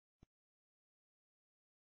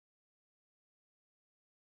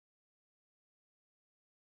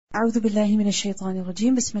أعوذ بالله من الشيطان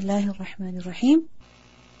الرجيم بسم الله الرحمن الرحيم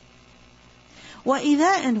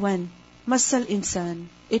وإذا and when مس الإنسان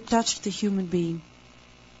it touched the human being.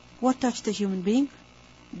 What touched the human being?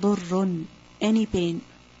 ضر, any pain,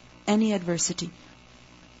 any adversity.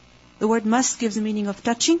 The word mas gives the meaning of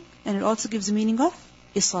touching and it also gives the meaning of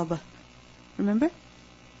isaba. Remember?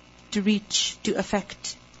 To reach, to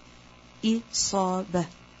affect. Isaba.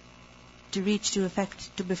 To reach, to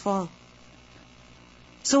affect, to befall.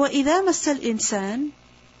 So وَإِذَا مَسَّ الْإِنسَانِ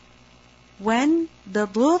when the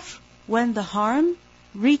dur, when the harm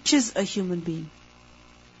reaches a human being.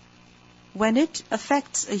 When it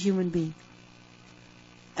affects a human being.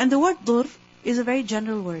 And the word dur is a very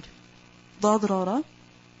general word. ضَرَرَ.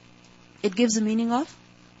 It gives the meaning of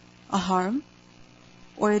a harm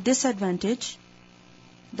or a disadvantage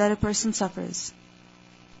that a person suffers.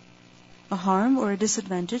 A harm or a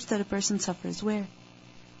disadvantage that a person suffers. Where?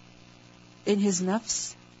 In his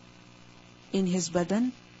nafs, in his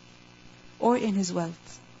badan, or in his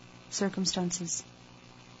wealth, circumstances.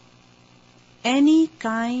 Any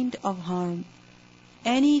kind of harm,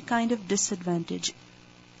 any kind of disadvantage,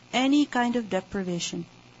 any kind of deprivation,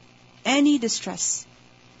 any distress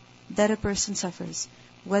that a person suffers,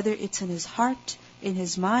 whether it's in his heart, in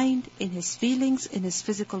his mind, in his feelings, in his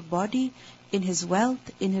physical body, in his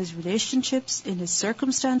wealth, in his relationships, in his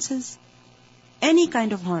circumstances, any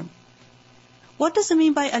kind of harm. What does it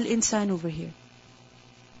mean by al-insan over here?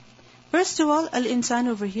 First of all, al-insan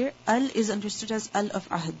over here, al is understood as al of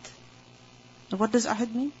ahad. Now what does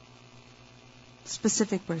ahad mean?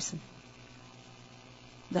 Specific person.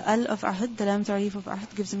 The al of ahad, the lam ta'rif of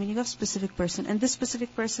ahad gives the meaning of specific person. And this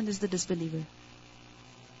specific person is the disbeliever.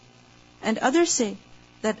 And others say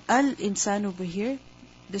that al-insan over here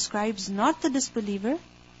describes not the disbeliever,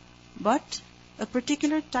 but a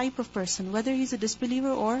particular type of person, whether he's a disbeliever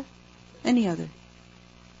or any other.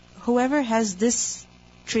 Whoever has this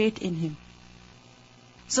trait in him.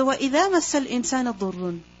 So وَإِذَا مَسَّ الْإِنسَانَ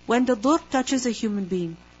ضُرٌّ when the dur touches a human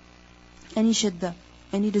being, any shidda,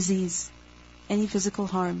 any disease, any physical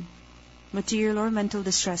harm, material or mental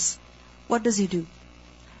distress, what does he do?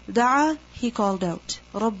 Da'a, he called out,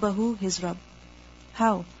 Rabbahu, his Rabb.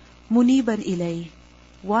 How? Muniban ilay,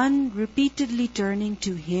 one repeatedly turning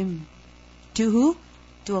to him. To who?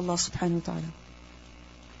 To Allah subhanahu wa ta'ala.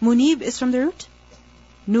 Munib is from the root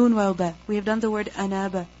Noon waw ba. We have done the word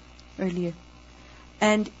anaba earlier.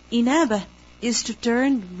 And inaba is to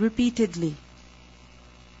turn repeatedly.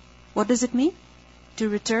 What does it mean? To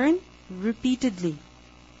return repeatedly.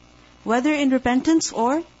 Whether in repentance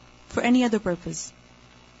or for any other purpose.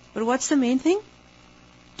 But what's the main thing?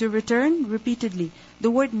 To return repeatedly. The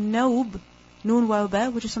word naub, noon waw ba,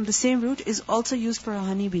 which is from the same root, is also used for a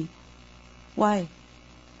honeybee. Why?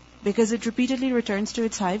 Because it repeatedly returns to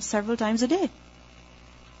its hive several times a day.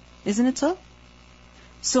 Isn't it so?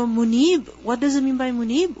 So munib, what does it mean by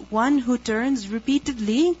munib? One who turns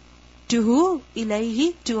repeatedly to who?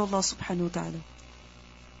 Ilayhi, to Allah subhanahu wa ta'ala.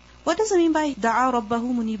 What does it mean by da'a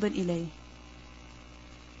rabbahu muniban ilayhi?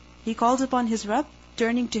 He calls upon his Rabb,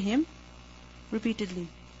 turning to him repeatedly.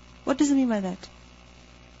 What does it mean by that?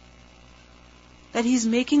 That he's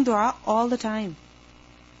making dua all the time.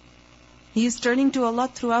 He is turning to Allah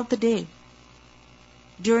throughout the day.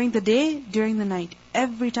 During the day, during the night.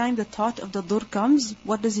 Every time the thought of the dur comes,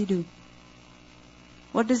 what does he do?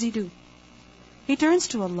 What does he do? He turns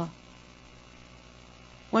to Allah.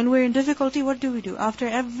 When we're in difficulty, what do? After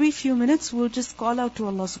every few minutes, we'll just call out to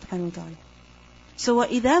Allah subhanahu wa ta'ala. So,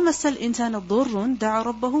 وَإِذَا مَسَّ الْإِنسَانَ ضُرٌّ دَعَ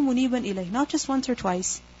رَبَّهُ مُنِيبًا إِلَيْهِ. Not just once or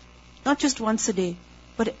twice. Not just once a day.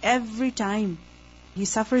 But every time he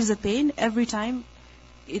suffers the pain, every time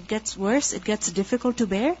it gets worse, it gets difficult to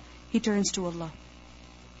bear, he turns to Allah.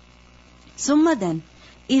 Summa then,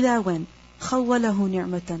 إِذَا when, خَوَّلَهُ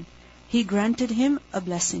نِعْمَةً he granted him a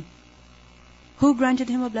blessing. Who granted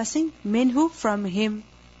him a blessing? Minhu, from him.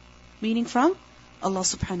 Meaning from Allah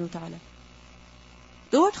subhanahu wa ta'ala.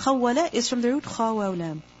 The word khawwala is from the root kha waw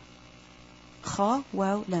lam. Kha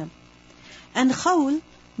waw lam. And khawl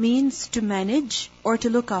means to manage or to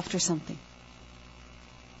look after something.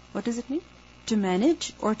 What does it mean? To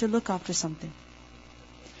manage or to look after something.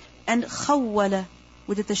 And khawwala,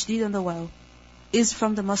 with the tashdid on the waw, is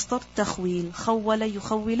from the masdar takhwil. Khawwala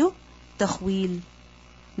yukhawwilu takhwil.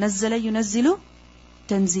 Nazzala yunazzilu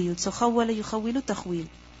tanzil. So khawwala yukhawwilu takhwil.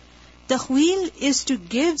 Takhwil is to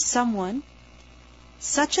give someone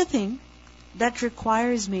such a thing that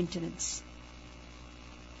requires maintenance.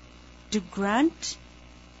 To grant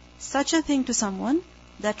such a thing to someone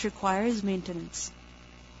that requires maintenance.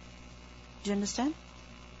 Do you understand?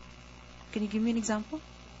 Can you give me an example?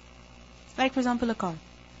 Like for example, a car.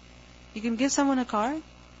 You can give someone a car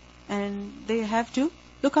and they have to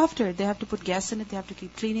look after it. They have to put gas in it, they have to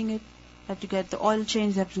keep cleaning it, they have to get the oil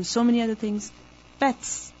changed, they have to do so many other things.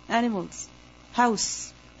 Pets, animals,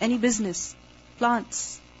 house, any business,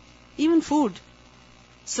 plants, even food.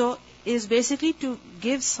 So is basically to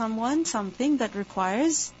give someone something that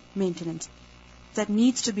requires maintenance, that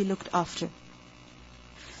needs to be looked after.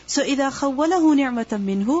 So إِذَا خَوَّلَهُ نِعْمَةً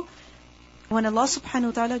مِّنْهُ, when Allah subhanahu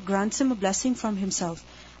wa ta'ala grants him a blessing from himself.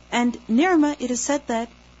 And ni'mah, it is said that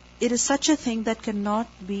it is such a thing that cannot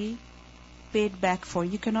be paid back for.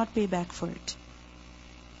 You cannot pay back for it.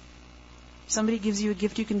 Somebody gives you a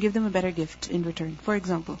gift, you can give them a better gift in return, for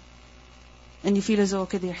example. And you feel as though,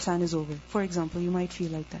 okay, the ihsan is over. For example, you might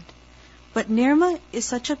feel like that. But ni'mah is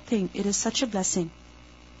such a thing, it is such a blessing,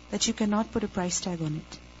 that you cannot put a price tag on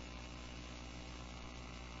it.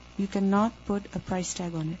 You cannot put a price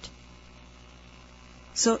tag on it.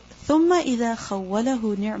 So, ثُمَّ إِذَا خَوَّلَهُ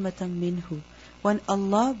نِعْمَةً مِّنْهُ, when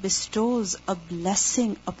Allah bestows a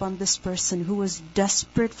blessing upon this person who was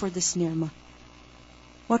desperate for this ni'mah.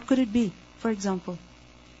 What could it be? For example,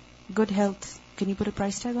 good health. Can you put a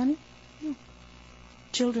price tag on it? No.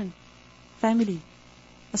 Children, family,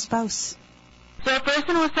 a spouse. So a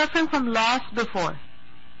person was suffering from loss before.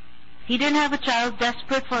 He didn't have a child,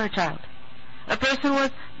 desperate for a child. A person was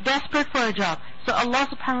desperate for a job. So Allah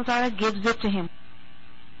subhanahu wa ta'ala gives it to him.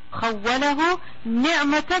 خَوَّلَهُ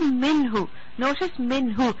نِعْمَةً مِّنْهُ. Notice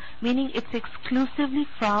minhu, meaning it's exclusively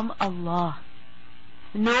from Allah.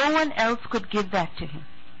 No one else could give that to him.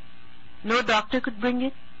 No doctor could bring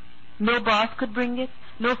it. No boss could bring it.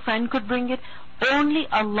 No friend could bring it. Only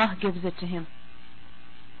Allah gives it to him.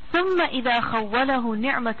 ثُمَّ إِذَا خَوَّلَهُ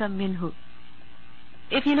نِعْمَةً مِّنْهُ.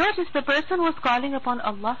 If you notice, the person was calling upon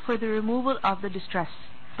Allah for the removal of the distress.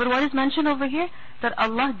 But what is mentioned over here? That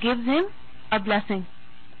Allah gives him a blessing.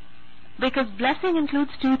 Because blessing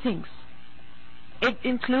includes two things. It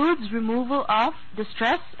includes removal of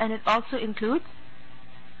distress, and it also includes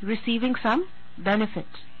receiving some benefit.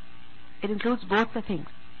 It includes both the things.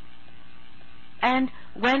 And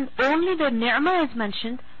when only the ni'mah is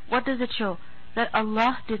mentioned, what does it show? That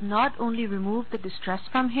Allah did not only remove the distress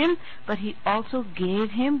from him, but He also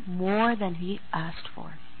gave him more than he asked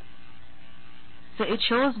for. So it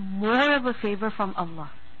shows more of a favor from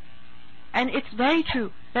Allah. And it's very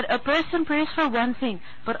true that a person prays for one thing,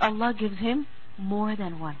 but Allah gives him more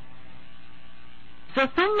than one. So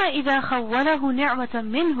ثُمَّ إِذَا خَوَّلَهُ نِعْمَةً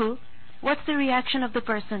مِّنْهُ, what's the reaction of the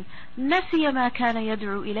person? نَسِيَ مَا كَانَ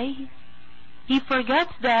يَدْعُو إِلَيْهِ. He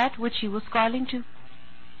forgets that which he was calling to.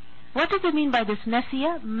 What does it mean by this?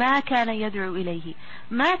 نَسِيَ مَا كَانَ يَدْعُو إِلَيْهِ.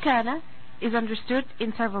 مَا كَانَ is understood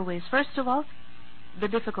in several ways. First of all, the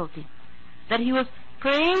difficulty. That he was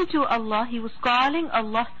praying to Allah, he was calling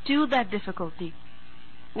Allah to that difficulty.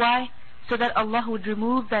 Why? So that Allah would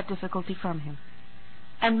remove that difficulty from him.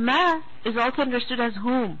 And ma is also understood as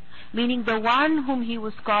whom, meaning the one whom he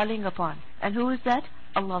was calling upon. And who is that?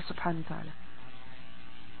 Allah subhanahu wa ta'ala.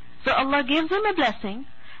 So Allah gives him a blessing,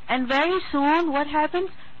 and very soon what happens?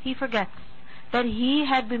 He forgets that he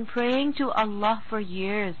had been praying to Allah for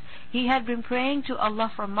years. He had been praying to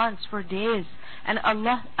Allah for months, for days, and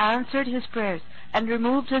Allah answered his prayers and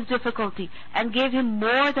removed his difficulty and gave him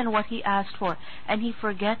more than what he asked for. And he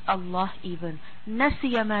forget Allah even.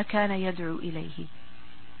 نَسِيَ مَا كَانَ يَدْعُو إِلَيْهِ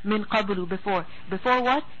مِنْ قَبْلُ. Before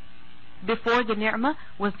what? Before the ni'mah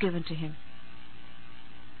was given to him.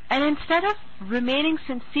 And instead of remaining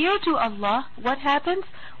sincere to Allah, what happens?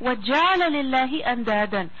 وَجَعَلَ لِلَّهِ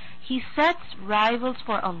أَنْدَادًا. He sets rivals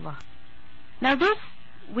for Allah. Now this,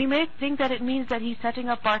 we may think that it means that he's setting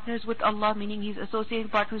up partners with Allah, meaning he's associating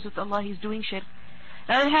partners with Allah, he's doing shirk.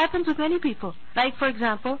 Now it happens with many people. Like for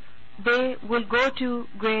example, they will go to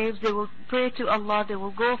graves, they will pray to Allah, they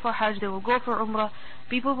will go for Hajj, they will go for Umrah.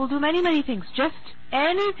 People will do many things, just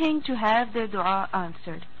anything to have their dua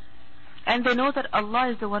answered. And they know that Allah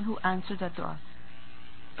is the one who answered that dua.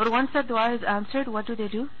 But once that dua is answered, what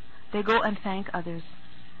do? They go and thank others.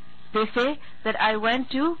 They say that I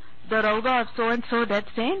went to the Rawdah of so-and-so dead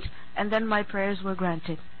saint, and then my prayers were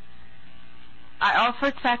granted. I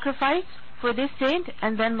offered sacrifice for this saint,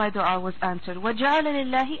 and then my dua was answered. وَجَعَلَ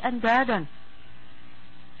لِلَّهِ أَنْدَادًا.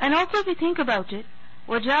 And also if we think about it,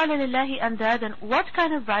 وَجَعَلَ لِلَّهِ أَنْدَادًا, what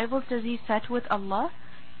kind of rivals does he set with Allah?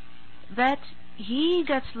 That he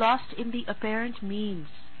gets lost in the apparent means,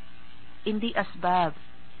 in the asbab.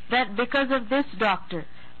 That because of this doctor,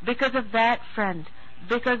 because of that friend,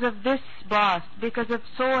 because of this boss, because of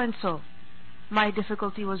so-and-so, my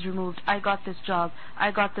difficulty was removed. I got this job, I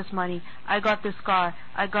got this money, I got this car,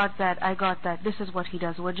 I got that. This is what he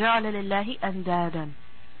does. وَجَعَلَ لِلَّهِ أَنْدَادًا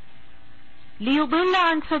لِيُضِلَّ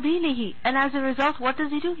عَنْ سَبِيلِهِ. And as a result, what does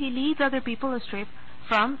he do? He leads other people astray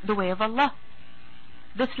from the way of Allah.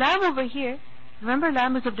 This lam over here, remember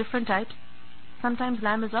lam is of different types. Sometimes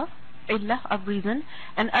lam is of illah, of reason,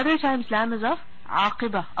 and other times lam is of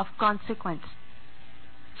aqibah, of consequence.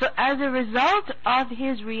 So as a result of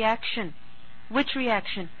his reaction, which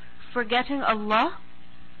reaction? Forgetting Allah,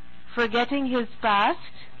 forgetting his past,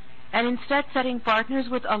 and instead setting partners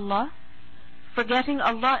with Allah, forgetting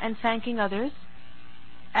Allah and thanking others.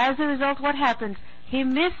 As a result, what happens? He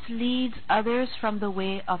misleads others from the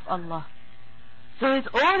way of Allah. So his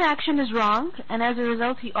own action is wrong, and as a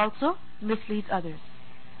result he also misleads others.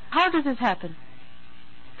 How does this happen?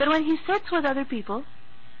 That when he sits with other people,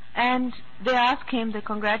 and they ask him, they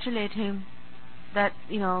congratulate him, that,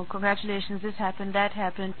 congratulations, this happened, that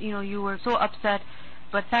happened, you were so upset,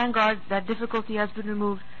 but thank God that difficulty has been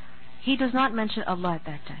removed. He does not mention Allah at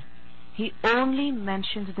that time. He only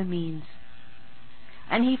mentions the means.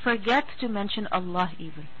 And he forgets to mention Allah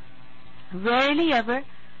even. Rarely ever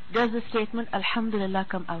does the statement Alhamdulillah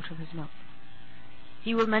come out of his mouth.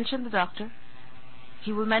 He will mention the doctor,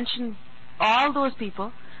 he will mention all those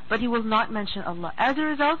people, but he will not mention Allah. As a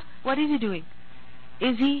result, what is he doing?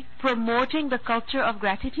 Is he promoting the culture of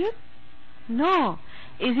gratitude? No.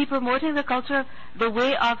 Is he promoting the culture of the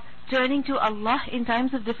way of turning to Allah in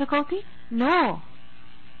times of difficulty? No.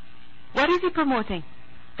 What is he promoting?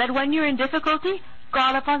 That when you're in difficulty,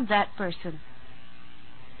 call upon that person.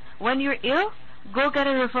 When you're ill, go get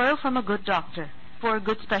a referral from a good doctor, for a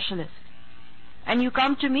good specialist. And you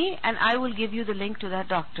come to me and I will give you the link to that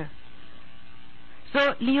doctor.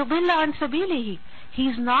 So, لِيُضِلَّ عَنْ سَبِيلِهِ.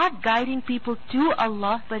 He's not guiding people to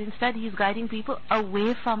Allah, but instead he's guiding people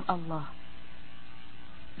away from Allah.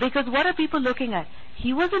 Because what are people looking at?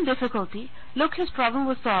 He was in difficulty. Look, his problem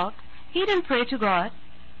was solved. He didn't pray to God.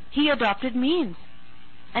 He adopted means.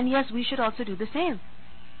 And yes, we should also do the same.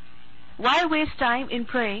 Why waste time in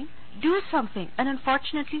praying? Do something. And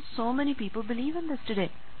unfortunately, so many people believe in this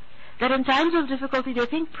today. That in times of difficulty, they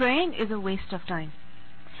think praying is a waste of time.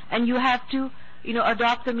 And you have to,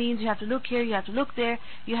 adopt the means. You have to look here, you have to look there.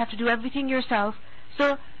 You have to do everything yourself.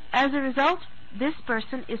 So, as a result, this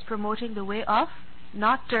person is promoting the way of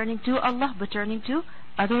not turning to Allah, but turning to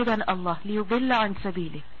other than Allah. لِيُضِلَّ عَنْ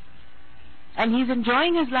سَبِيلِهِ. And he's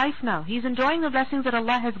enjoying his life now. He's enjoying the blessings that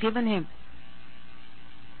Allah has given him.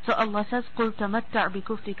 So Allah says, قُلْ تَمَتَّعْ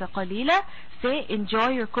بِكُفْرِكَ قَلِيلًا. Say, enjoy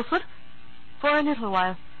your kufr for a little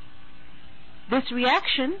while. This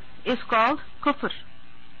reaction is called kufr.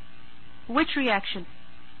 Which reaction?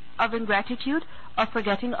 Of ingratitude, of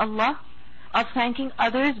forgetting Allah, of thanking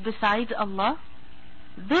others besides Allah.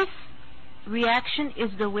 This reaction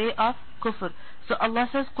is the way of kufr. So Allah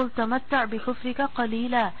says, قُلْ تَمَتَّعْ بِكُفْرِكَ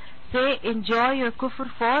قَلِيلًا. Say, enjoy your kufr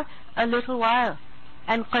for a little while.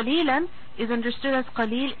 And qalilan is understood as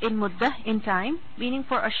qalil in muddah, in time, meaning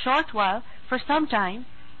for a short while, for some time.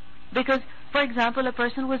 Because, for example, a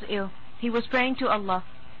person was ill. He was praying to Allah.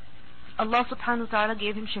 Allah subhanahu wa ta'ala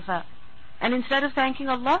gave him shifa. And instead of thanking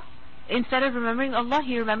Allah, instead of remembering Allah,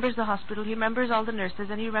 he remembers the hospital, he remembers all the nurses,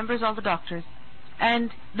 and he remembers all the doctors.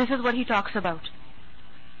 And this is what he talks about.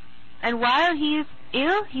 And while he is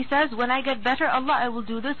ill, he says, when I get better, Allah, I will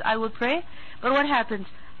do this, I will pray. But what happens?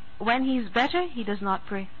 When he is better, he does not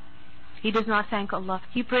pray. He does not thank Allah.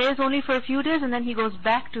 He prays only for a few days and then he goes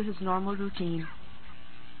back to his normal routine.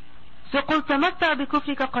 So, قُلْ تَمَتَّعْ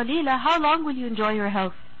بِكُفْرِكَ قَلِيلًا. How long will you enjoy your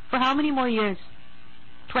health? For how many more years?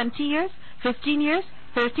 20 years? 15 years?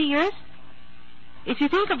 30 years? If you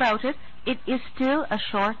think about it, it is still a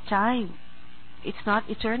short time. It's not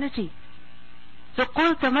eternity. So,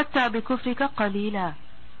 قُلْ تَمَتَّعْ بِكُفْرِكَ قَلِيلًا.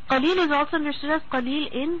 Qalil is also understood as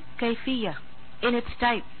qalil in kayfiyah, in its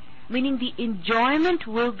type. Meaning the enjoyment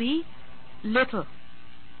will be little.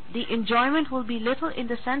 The enjoyment will be little in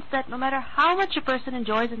the sense that no matter how much a person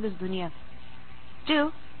enjoys in this dunya,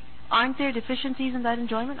 still, aren't there deficiencies in that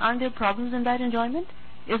enjoyment? Aren't there problems in that enjoyment?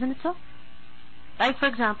 Isn't it so? Like, for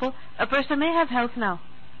example, a person may have health now,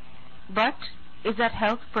 but is that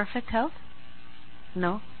health perfect health?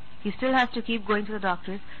 No. He still has to keep going to the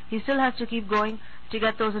doctors. He still has to keep going to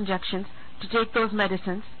get those injections, to take those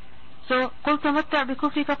medicines. So, قُلْ تَمَتَّعْ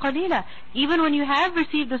بِكُفْرِكَ قَلِيلًا. Even when you have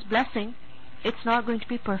received this blessing, it's not going to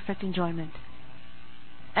be perfect enjoyment.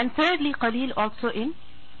 And thirdly, qalil also in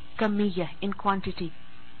kamiyah, in quantity.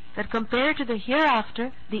 That compared to the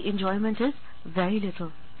hereafter, the enjoyment is very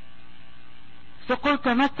little. So, قُلْ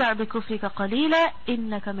تَمَتَّعْ بِكُفْرِكَ قَلِيلًا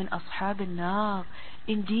إِنَّكَ مِنْ أَصْحَابِ النَّارِ.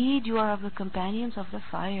 Indeed, you are of the companions of the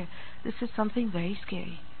fire. This is something very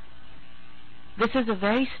scary. This is a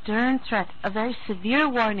very stern threat, a very severe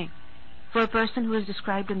warning for a person who is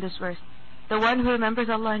described in this verse. The one who remembers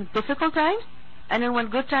Allah in difficult times, and then when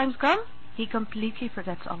good times come, he completely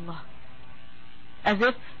forgets Allah. as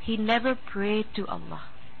if he never prayed to Allah.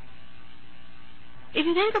 If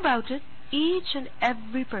you think about it, each and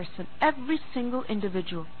every person, every single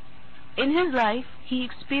individual, in his life, he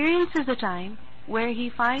experiences a time where he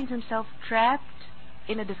finds himself trapped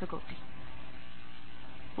in a difficulty,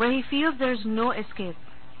 where he feels there's no escape.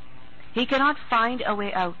 He cannot find a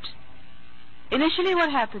way out. Initially,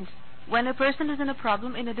 what happens? When a person is in a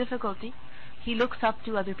problem, in a difficulty, he looks up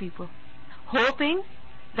to other people, hoping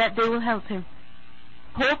that they will help him,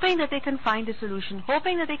 hoping that they can find a solution,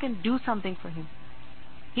 hoping that they can do something for him.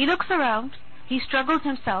 He looks around, he struggles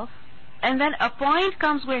himself, and then a point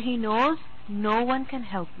comes where he knows, no one can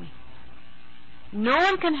help me. No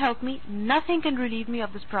one can help me, nothing can relieve me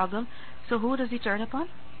of this problem. So who does he turn upon?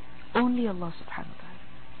 Only Allah subhanahu wa ta'ala.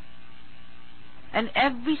 And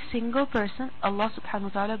every single person, Allah subhanahu wa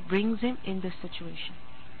ta'ala brings him in this situation.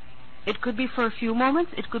 It could be for a few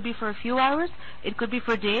moments, it could be for a few hours, it could be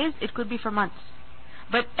for days, it could be for months.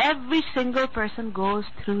 But every single person goes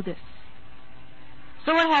through this.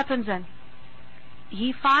 So what happens then?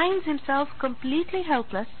 He finds himself completely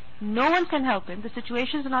helpless. No one can help him. The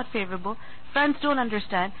situation is not favorable. Friends don't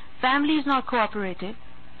understand. Family is not cooperative.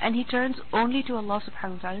 And he turns only to Allah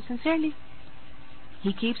subhanahu wa ta'ala sincerely.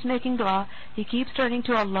 He keeps making dua. He keeps turning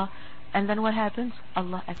to Allah. And then what happens?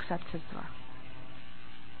 Allah accepts his dua.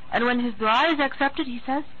 And when his dua is accepted, he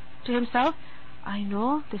says to himself, I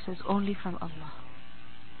know this is only from Allah.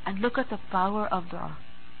 And look at the power of dua.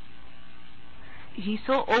 He's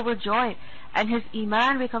so overjoyed, and his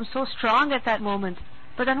iman becomes so strong at that moment.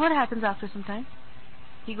 But then what happens after some time?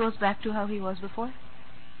 He goes back to how he was before.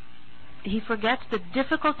 He forgets the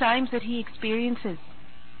difficult times that he experiences.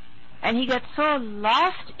 And he gets so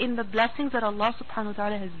lost in the blessings that Allah subhanahu wa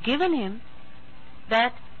ta'ala has given him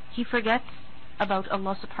that he forgets about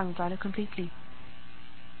Allah subhanahu wa ta'ala completely.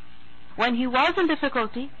 When he was in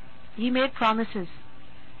difficulty, he made promises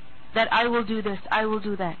that I will do this, I will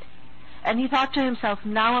do that. And he thought to himself,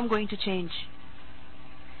 now I'm going to change.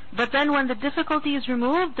 But then when the difficulty is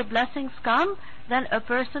removed, the blessings come, then a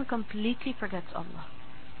person completely forgets Allah.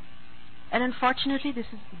 And unfortunately, this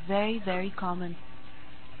is very, very common.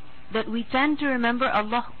 That we tend to remember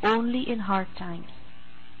Allah only in hard times.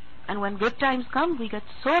 And when good times come, we get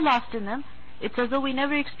so lost in them, it's as though we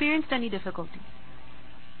never experienced any difficulty.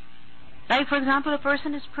 Like for example, a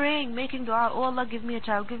person is praying, making dua, oh Allah, give me a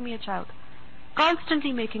child, give me a child.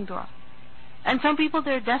 Constantly making dua. And some people,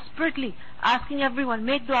 they're desperately asking everyone,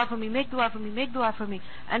 make dua for me, make dua for me, make dua for me.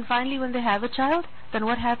 And finally when they have a child, then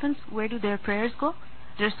what happens? Where do their prayers go?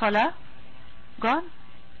 Their salah? Gone.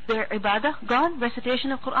 Their ibadah? Gone.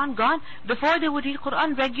 Recitation of Quran? Gone. Before they would read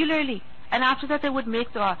Quran regularly, and after that they would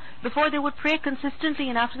make dua. Before they would pray consistently,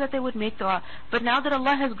 and after that they would make dua. But now that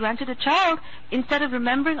Allah has granted a child, instead of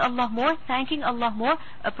remembering Allah more, thanking Allah more,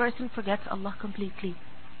 a person forgets Allah completely.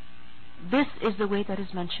 This is the way that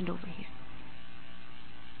is mentioned over here.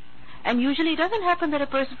 And usually it doesn't happen that a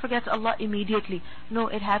person forgets Allah immediately. No,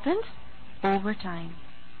 it happens over time.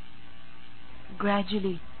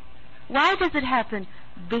 Gradually. Why does it happen?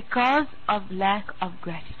 Because of lack of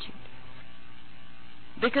gratitude.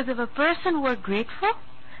 Because if a person were grateful,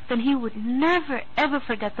 then he would never ever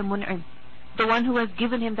forget the mun'im, the one who has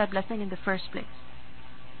given him that blessing in the first place.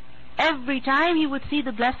 Every time he would see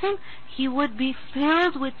the blessing, he would be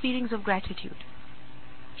filled with feelings of gratitude.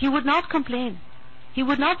 He would not complain. He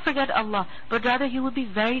would not forget Allah, but rather he would be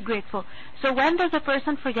very grateful. So when does a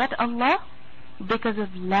person forget Allah? Because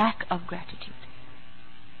of lack of gratitude.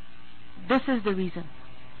 This is the reason.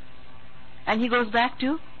 And he goes back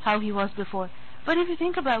to how he was before. But if you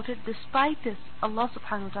think about it, despite this, Allah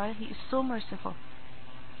subhanahu wa ta'ala, He is so merciful.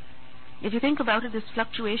 If you think about it, this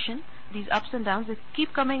fluctuation, these ups and downs, they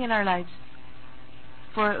keep coming in our lives.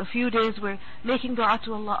 For a few days we're making dua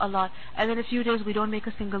to Allah a lot, and then a few days we don't make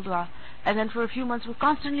a single dua, and then for a few months we're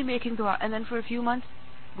constantly making dua, and then for a few months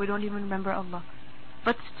we don't even remember Allah.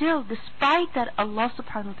 But still, despite that, Allah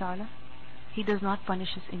subhanahu wa ta'ala, He does not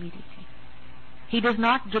punish us immediately. He does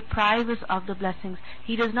not deprive us of the blessings.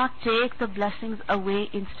 He does not take the blessings away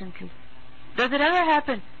instantly. Does it ever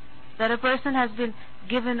happen that a person has been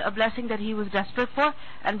given a blessing that he was desperate for,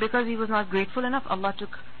 and because he was not grateful enough, Allah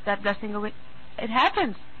took that blessing away? It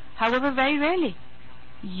happens, however very rarely.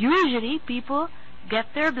 Usually people get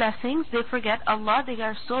their blessings, they forget Allah, they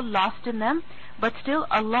are so lost in them, but still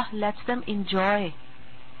Allah lets them enjoy.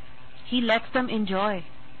 He lets them enjoy.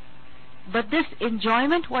 But this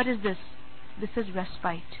enjoyment, what is this? This is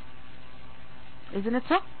respite. Isn't it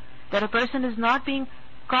so? That a person is not being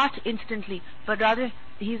caught instantly, but rather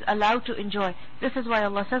he is allowed to enjoy. This is why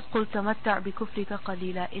Allah says, قُلْ تَمَتَّعْ بِكُفْرِكَ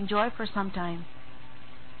قَلِيلًا. Enjoy for some time.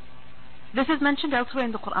 This is mentioned elsewhere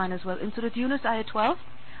in the Quran as well. In Surah Yunus, ayah 12,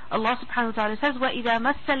 Allah subhanahu wa ta'ala says, وَإِذَا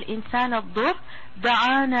مَسَّ الْإِنسَانَ الضُّرُّ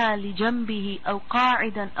دَعَانَا لِجَنْبِهِ أَوْ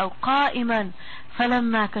قَاعِدًا أَوْ قَائِمًا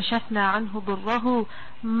فَلَمَّا كَشَفْنَا عَنْهُ ضُرَّهُ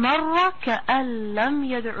مَرَّ كَأَن لَّمْ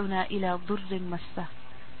يَدْعُنَا إِلَى ضُرٍّ مَسَّهُ.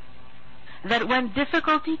 That when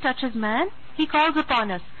difficulty touches man, he calls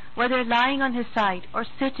upon us, whether lying on his side, or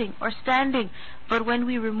sitting, or standing. But when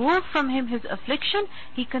we remove from him his affliction,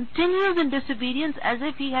 he continues in disobedience as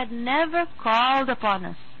if he had never called upon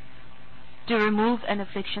us to remove an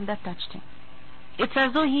affliction that touched him. It's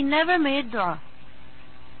as though he never made dua.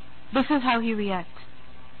 This is how he reacts.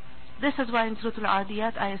 This is why in Surah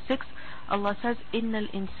Al-Adiyat, ayah 6, Allah says, إِنَّ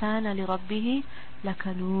الْإِنسَانَ لِرَبِّهِ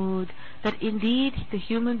لَكَنُودٌ. That indeed the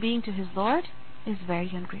human being to his Lord is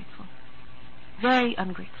very ungrateful. Very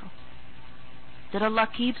ungrateful. That Allah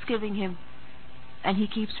keeps giving him and he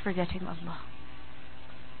keeps forgetting Allah.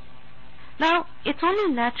 Now, it's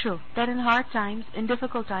only natural that in hard times, in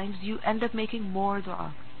difficult times, you end up making more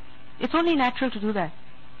dua. It's only natural to do that.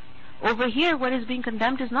 Over here, what is being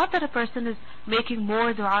condemned is not that a person is making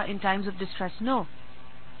more dua in times of distress. No.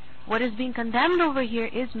 What is being condemned over here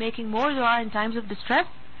is making more dua in times of distress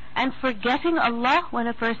and forgetting Allah when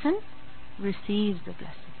a person receives the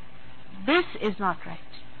blessing. This is not right.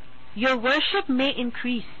 Your worship may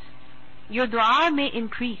increase. Your dua may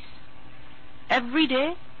increase. Every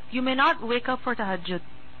day, you may not wake up for tahajjud.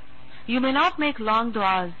 You may not make long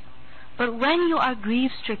du'as. But when you are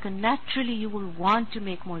grief-stricken, naturally you will want to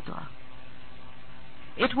make more dua.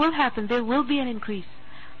 It will happen. There will be an increase.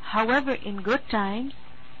 However, in good times,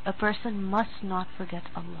 a person must not forget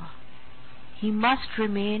Allah. He must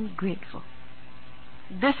remain grateful.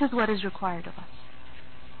 This is what is required of us.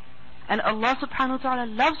 And Allah subhanahu wa ta'ala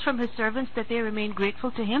loves from His servants that they remain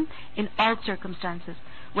grateful to Him in all circumstances.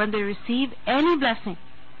 When they receive any blessing,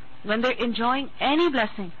 when they're enjoying any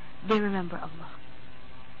blessing, they remember Allah.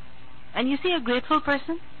 And you see, a grateful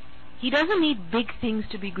person, he doesn't need big things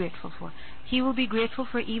to be grateful for. He will be grateful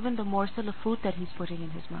for even the morsel of food that he's putting in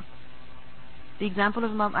his mouth. The example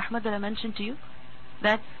of Imam Ahmad that I mentioned to you,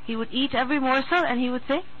 that he would eat every morsel and he would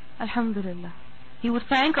say, Alhamdulillah. He would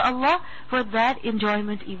thank Allah for that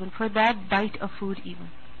enjoyment even, for that bite of food even.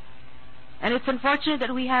 And it's unfortunate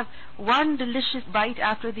that we have one delicious bite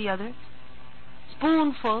after the other,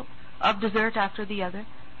 spoonful of dessert after the other,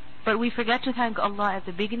 but we forget to thank Allah at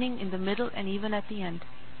the beginning, in the middle, and even at the end.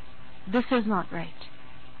 This is not right.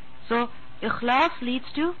 So, ikhlas leads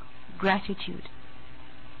to gratitude.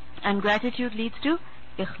 And gratitude leads to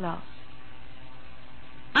ikhlas.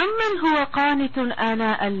 أَمَّنْ هُوَ قَانِتٌ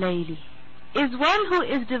آنَاءَ اللَّيْلِ is one who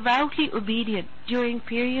is devoutly obedient during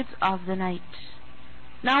periods of the night.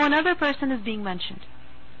 Now another person is being mentioned.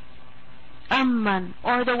 Amman,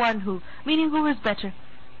 or the one who, meaning who is better,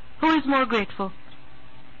 who is more grateful,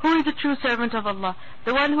 who is a true servant of Allah,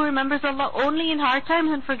 the one who remembers Allah only in hard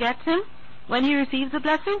times and forgets Him when he receives a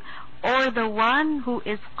blessing, or the one who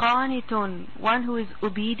is qanitun, one who is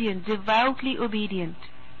obedient, devoutly obedient,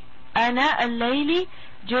 ana al-layli,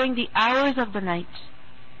 during the hours of the night.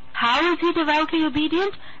 How is he devoutly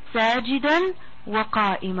obedient? Sajidan wa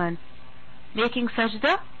qa'iman, making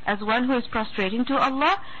sajda as one who is prostrating to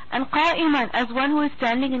Allah, and qa'iman as one who is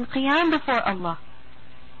standing in qiyam before Allah.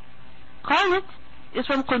 Qanit is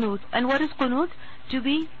from qunut. And what is qunut? To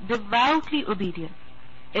be devoutly obedient.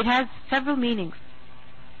 It has several meanings.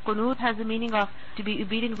 Qunut has the meaning of to be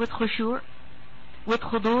obedient with khushu', with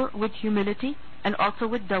khudur', with humility, and also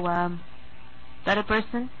with dawam. That a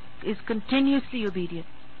person is continuously obedient.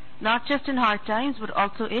 Not just in hard times, but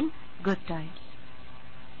also in good times.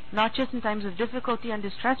 Not just in times of difficulty and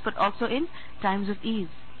distress, but also in times of ease.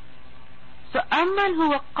 So, amman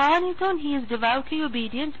huwa qanitun, he is devoutly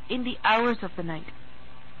obedient in the hours of the night.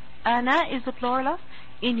 Ana is the plural of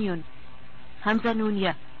inyun, hamza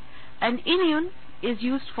nunya. And inyun is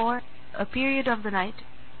used for a period of the night,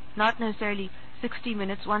 not necessarily 60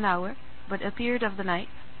 minutes, 1 hour, but a period of the night.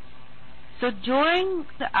 So during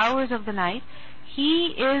the hours of the night,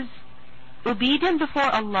 he is obedient before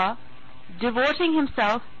Allah, devoting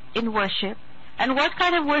himself in worship. And what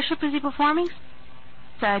kind of worship is he performing?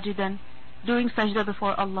 Sajidan, doing sajda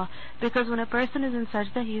before Allah. Because when a person is in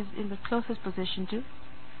sajda, he is in the closest position to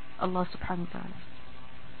Allah subhanahu wa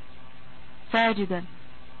ta'ala. Sajidan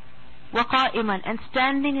wa qa'iman, and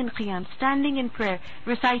standing in qiyam, standing in prayer,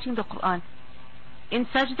 reciting the Quran. In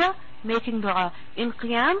sajda, making dua. In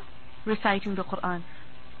qiyam, reciting the Quran.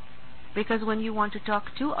 Because when you want to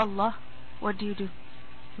talk to Allah, what do?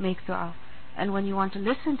 Make dua. And when you want to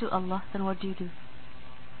listen to Allah, then what do?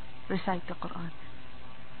 Recite the Quran.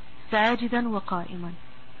 Sajidan wa qa'iman.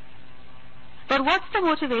 But what's the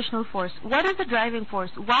motivational force? What is the driving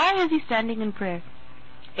force? Why is he standing in prayer?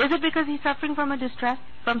 Is it because he's suffering from a distress,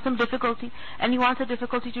 from some difficulty, and he wants the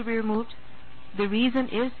difficulty to be removed? The reason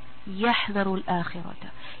is يَحْذَرُ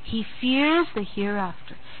الْآخِرَةَ. He fears the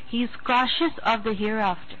hereafter. He is cautious of the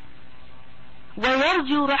hereafter.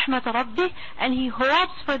 وَيَرْجُو رَحْمَةَ رَبِّهِ. And he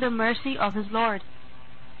hopes for the mercy of his Lord.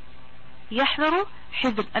 يَحْذَرُ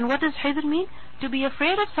حِذْر. And what does حِذْر mean? To be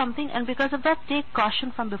afraid of something, and because of that take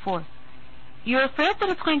caution from before. You're afraid that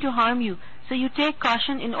it's going to harm you, so you take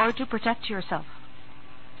caution in order to protect yourself.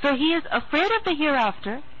 So he is afraid of the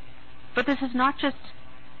hereafter, but this is not just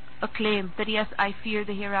a claim that yes, I fear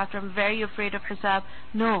the hereafter, I'm very afraid of hisab.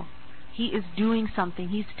 No, he is doing something,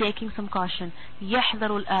 he's taking some caution.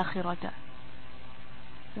 يَحْذَرُ الْآخِرَةَ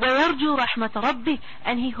وَيَرْجُو رَحْمَةَ رَبِّهِ.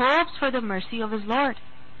 And he hopes for the mercy of his Lord.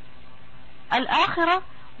 Al-Akhirah,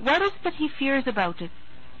 what is that he fears about it?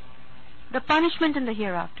 The punishment in the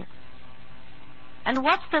hereafter. And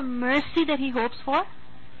what's the mercy that he hopes for?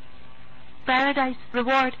 Paradise,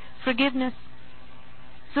 reward, forgiveness.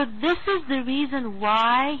 So this is the reason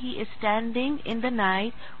why he is standing in the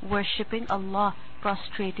night worshipping Allah,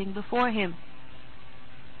 prostrating before Him.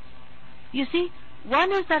 You see,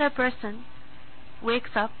 one is that a person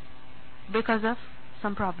wakes up because of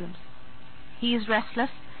some problems. He is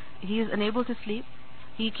restless, he is unable to sleep,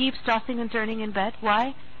 he keeps tossing and turning in bed.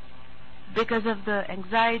 Why? Because of the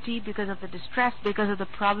anxiety, because of the distress, because of the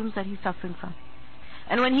problems that he's suffering from.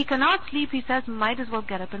 And when he cannot sleep, he says, might as well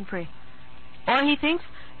get up and pray. Or he thinks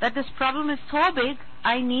that this problem is so big,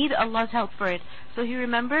 I need Allah's help for it. So he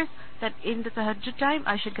remembers that in the tahajjud time,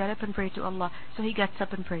 I should get up and pray to Allah. So he gets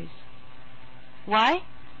up and prays. Why?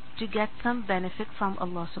 To get some benefit from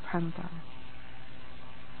Allah subhanahu wa ta'ala.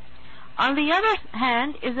 On the other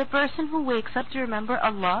hand is a person who wakes up to remember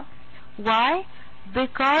Allah. Why?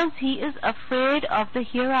 Because he is afraid of the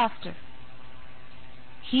hereafter.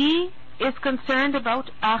 He is concerned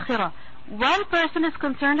about akhirah. One person is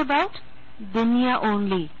concerned about dunya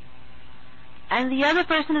only, and the other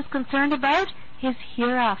person is concerned about his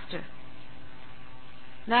hereafter.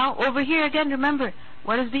 Now over here again, remember,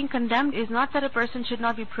 what is being condemned is not that a person should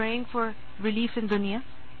not be praying for relief in dunya.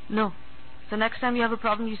 No. So next time you have a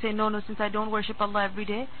problem, you say, no, since I don't worship Allah every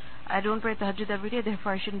day, I don't pray tahajjud every day,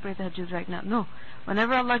 therefore I shouldn't pray tahajjud right now. No.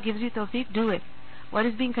 Whenever Allah gives you tawfiq, do it. What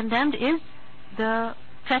is being condemned is the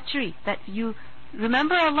treachery, that you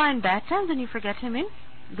remember Allah in bad times and you forget Him in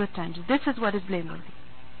good times. This is what is blameworthy.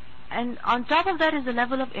 And on top of that is the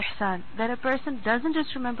level of ihsan, that a person doesn't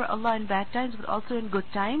just remember Allah in bad times, but also in good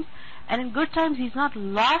times. And in good times he's not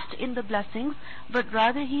lost in the blessings, but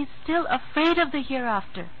rather he's still afraid of the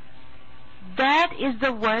hereafter. That is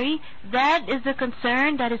the worry, that is the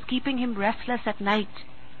concern that is keeping him restless at night,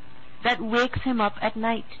 that wakes him up at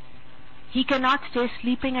night. He cannot stay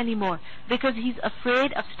sleeping anymore because he's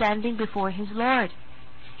afraid of standing before his Lord.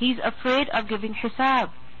 He's afraid of giving hisab.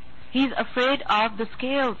 He's afraid of the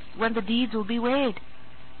scales when the deeds will be weighed.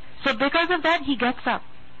 So because of that, he gets up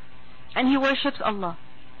and he worships Allah.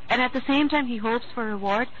 And at the same time, he hopes for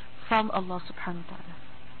reward from Allah subhanahu wa ta'ala.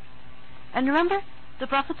 And remember, the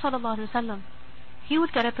Prophet sallallahu alaihi wasallam, he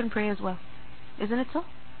would get up and pray as well. Isn't it so?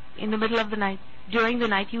 In the middle of the night, during the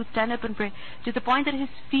night, he would stand up and pray to the point that his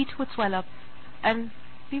feet would swell up. And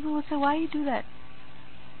people would say, why you do that?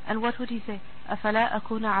 And what would he say? أَفَلَا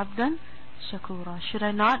أَكُونَ عَبْدًا شَكُورًا. Should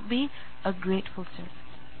I not be a grateful servant?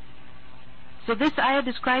 So this ayah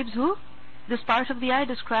describes who? This part of the ayah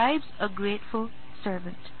describes a grateful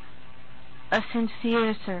servant, a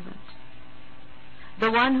sincere servant, the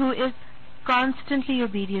one who is constantly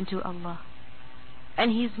obedient to Allah.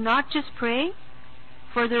 And he's not just praying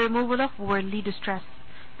for the removal of worldly distress,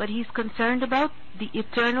 but he's concerned about the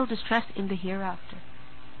eternal distress in the hereafter.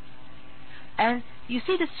 And you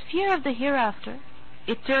see, this fear of the hereafter,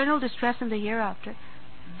 eternal distress in the hereafter,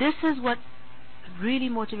 this is what really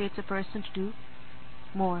motivates a person to do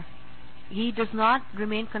more. He does not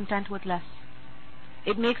remain content with less.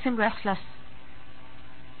 It makes him restless.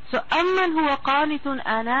 So أَمَّنْ هُوَ قَانِتٌ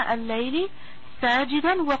آنَاءَ اللَّيْلِ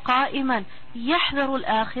سَاجِدًا وَقَائِمًا يَحْذَرُ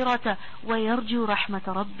الْآخِرَةَ وَيَرْجُو رَحْمَةَ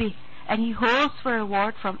رَبِّهِ. And he hopes for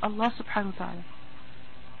reward from Allah subhanahu wa ta'ala.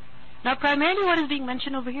 Now primarily what is being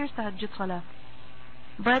mentioned over here is tahajjud salah.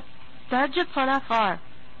 But tahajjud salah far,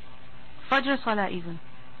 fajr salah even.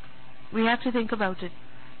 We have to think about it.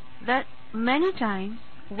 That many times,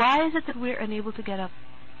 why is it that we're unable to get up?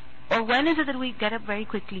 Or when is it that we get up very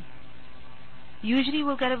quickly? Usually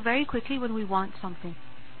we'll get up very quickly when we want something.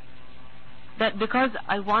 That because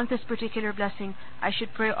I want this particular blessing, I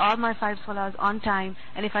should pray all my 5 salahs on time,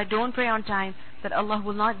 and if I don't pray on time, that Allah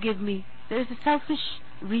will not give me. There is a selfish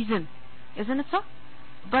reason, isn't it so?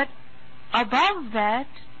 But Above that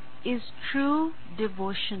is true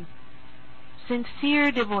devotion,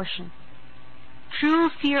 sincere devotion, true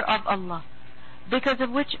fear of Allah, because of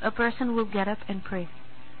which a person will get up and pray.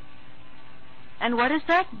 And what is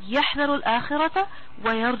that? يَحْذَرُ الْآخِرَةَ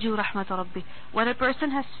وَيَرْجُو رَحْمَةَ رَبِّهِ. When a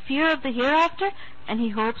person has fear of the hereafter and he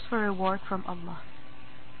hopes for reward from Allah.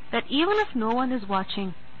 That even if no one is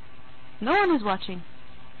watching, no one is watching,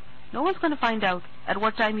 no one's going to find out at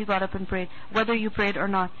what time you got up and prayed, whether you prayed or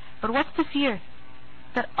not. But what's the fear?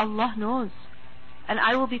 That Allah knows. And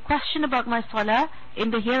I will be questioned about my salah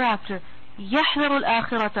in the hereafter. يَحْذَرُ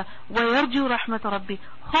الْآخِرَةَ وَيَرْجُو رَحْمَةَ رَبِّهِ.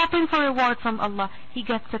 Hoping for reward from Allah, he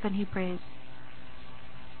gets up and he prays.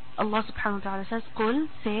 Allah subhanahu wa ta'ala says, قُلْ,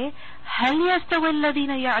 say, هَلْ يَسْتَوِي الَّذِينَ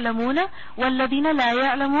يَعْلَمُونَ وَالَّذِينَ لَا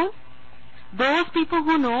يَعْلَمُونَ. Those people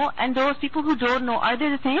who know and those people who don't know, are they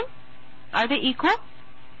the same? Are they equal?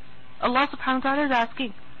 Allah subhanahu wa ta'ala is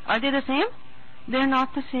asking, are they the same? They're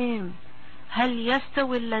not the same. هَلْ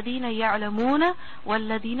يَسْتَوِي الَّذِينَ يَعْلَمُونَ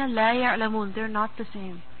وَالَّذِينَ لَا يَعْلَمُونَ. They're not the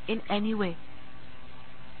same in any way.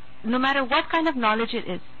 No matter what kind of knowledge it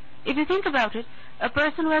is. If you think about it, a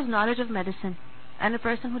person who has knowledge of medicine and a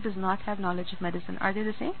person who does not have knowledge of medicine, are they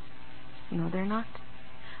the same? No, they're not.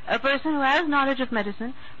 A person who has knowledge of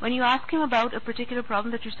medicine, when you ask him about a particular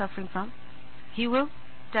problem that you're suffering from, he will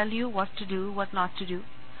tell you what to do, what not to do.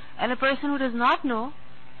 And a person who does not know,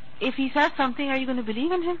 if he says something, are you going to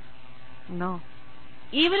believe in him? No.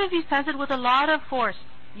 Even if he says it with a lot of force,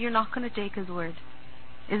 you're not going to take his word.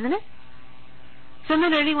 Isn't it?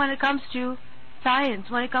 Similarly, when it comes to science,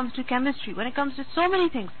 when it comes to chemistry, when it comes to so many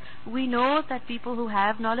things, we know that people who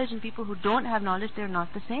have knowledge and people who don't have knowledge, they're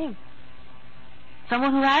not the same.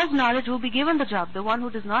 Someone who has knowledge will be given the job. The one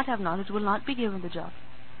who does not have knowledge will not be given the job.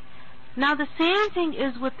 Now the same thing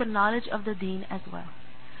is with the knowledge of the deen as well.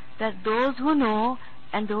 That those who know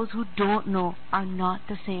and those who don't know are not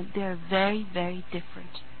the same. They are very, very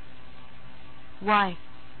different. Why?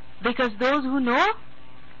 Because those who know,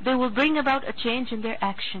 they will bring about a change in their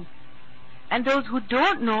action. And those who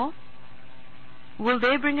don't know, will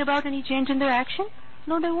they bring about any change in their action?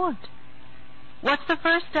 No, they won't. What's the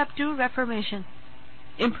first step to reformation?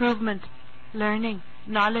 Improvement, learning,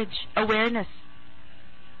 knowledge, awareness.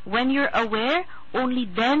 When you're aware, only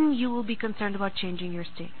then you will be concerned about changing your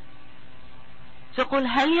state. So قُلْ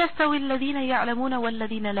هَلْ يَسْتَوِي الَّذِينَ يَعْلَمُونَ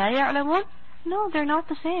وَالَّذِينَ لَا يَعْلَمُونَ. No, they're not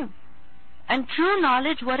the same. And true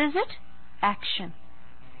knowledge, what is it? Action.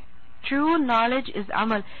 True knowledge is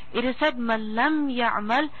amal. It is said, مَنْ لَمْ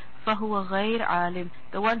يَعْمَلْ فَهُوَ غَيْرْ عَالِمٍ.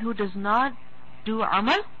 The one who does not do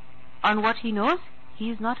amal on what he knows, he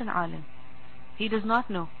is not an alim. He does not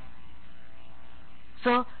know.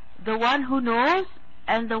 So, the one who knows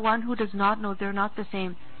and the one who does not know, they're not the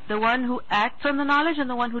same. The one who acts on the knowledge and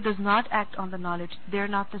the one who does not act on the knowledge, they're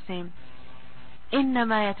not the same.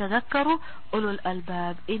 إِنَّمَا يَتَذَكَّرُ أُولُو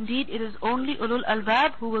الْأَلْبَابِ. Indeed, it is only ulul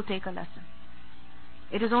albab who will take a lesson.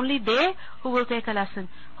 It is only they who will take a lesson.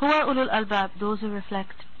 Who are ulul albab? Those who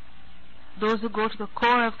reflect. Those who go to the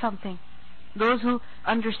core of something. Those who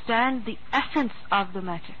understand the essence of the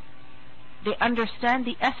matter. They understand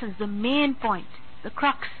the essence, the main point, the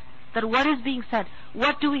crux, that what is being said,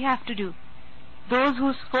 what do we have to do? Those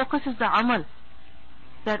whose focus is the amal,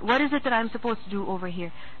 that what is it that I'm supposed to do over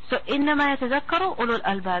here? So, إِنَّمَا يَتَذَكَّرُ أُولُو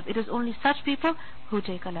الْأَلْبَابِ. It is only such people who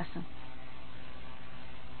take a lesson.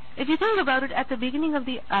 If you think about it, at the beginning of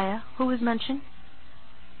the ayah, who is mentioned?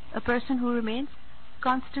 A person who remains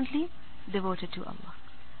constantly devoted to Allah,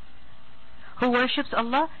 who worships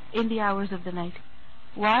Allah in the hours of the night.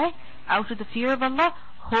 Why? Out of the fear of Allah,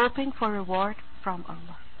 hoping for reward from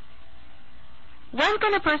Allah. When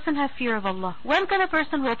can a person have fear of Allah? When can a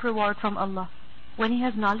person hope reward from Allah? When he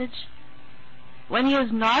has knowledge. When he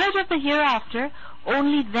has knowledge of the hereafter,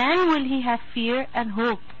 only then will he have fear and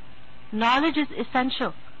hope. Knowledge is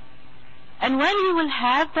essential. And when he will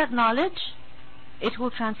have that knowledge, it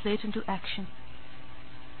will translate into action.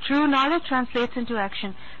 True knowledge translates into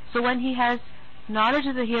action. So when he has knowledge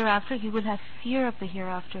of the hereafter, he will have fear of the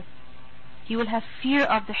hereafter. He will have fear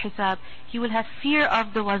of the hisab. He will have fear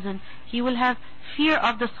of the wazn. He will have fear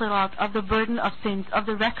of the sirat, of the burden of sins, of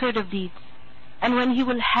the record of deeds. And when he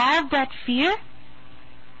will have that fear,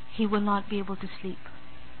 he will not be able to sleep.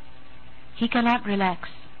 He cannot relax.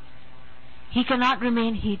 He cannot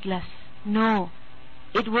remain heedless. No.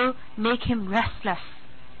 It will make him restless.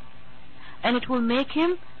 And it will make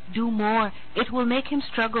him do more. It will make him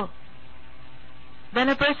struggle. Then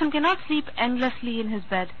a person cannot sleep endlessly in his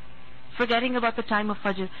bed, forgetting about the time of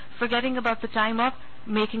Fajr, forgetting about the time of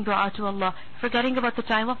making dua to Allah, forgetting about the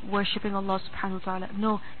time of worshipping Allah subhanahu wa ta'ala.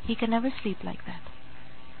 No, he can never sleep like that.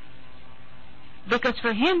 Because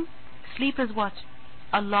for him, sleep is what?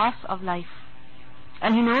 a loss of life.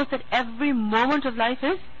 And he knows that every moment of life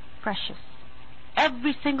is precious.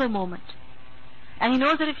 Every single moment. And he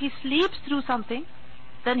knows that if he sleeps through something,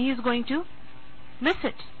 then he is going to miss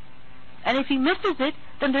it. And if he misses it,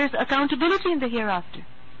 then there is accountability in the hereafter.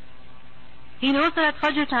 He knows that at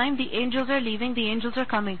Fajr time, the angels are leaving, the angels are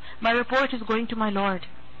coming. My report is going to my Lord.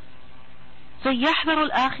 So,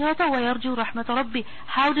 يَحْذَرُ الْآخِرَةَ وَيَرْجُو رَحْمَةَ رَبِّهِ.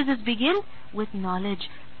 How does this begin? With knowledge.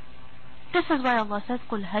 This is why Allah says,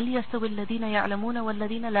 قُلْ هَلْ يَسْتَوِي الَّذِينَ يَعْلَمُونَ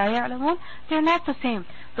وَالَّذِينَ لَا يَعْلَمُونَ. They are not the same.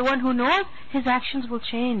 The one who knows, his actions will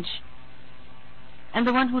change. And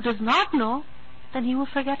the one who does not know, then he will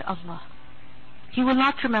forget Allah. He will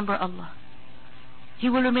not remember Allah. He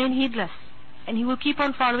will remain heedless. And he will keep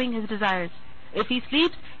on following his desires. If he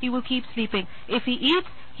sleeps, he will keep sleeping. If he eats,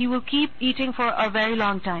 he will keep eating for a very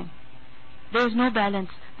long time. There is no balance.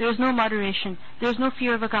 There is no moderation. There is no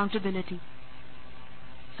fear of accountability.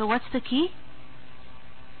 So what's the key?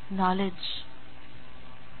 Knowledge.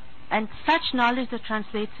 And such knowledge that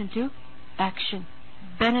translates into action.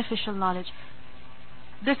 Beneficial knowledge.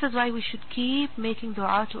 This is why we should keep making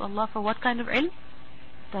dua to Allah for what kind of ilm?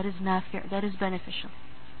 That is nafi', that is beneficial.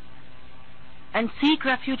 And seek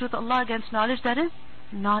refuge with Allah against knowledge that is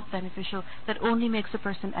not beneficial, that only makes a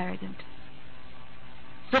person arrogant.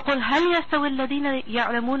 So قُلْ هَلْ يَسْتَوِي الَّذِينَ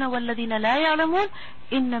يَعْلَمُونَ وَالَّذِينَ لَا يَعْلَمُونَ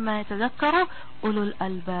إِنَّمَا يَتَذَكَّرُ أُولُو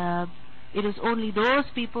الْأَلْبَابِ. It is only those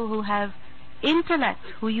people who have intellect,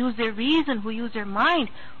 who use their reason, who use their mind,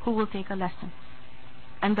 who will take a lesson.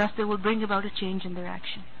 And thus they will bring about a change in their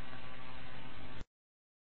action.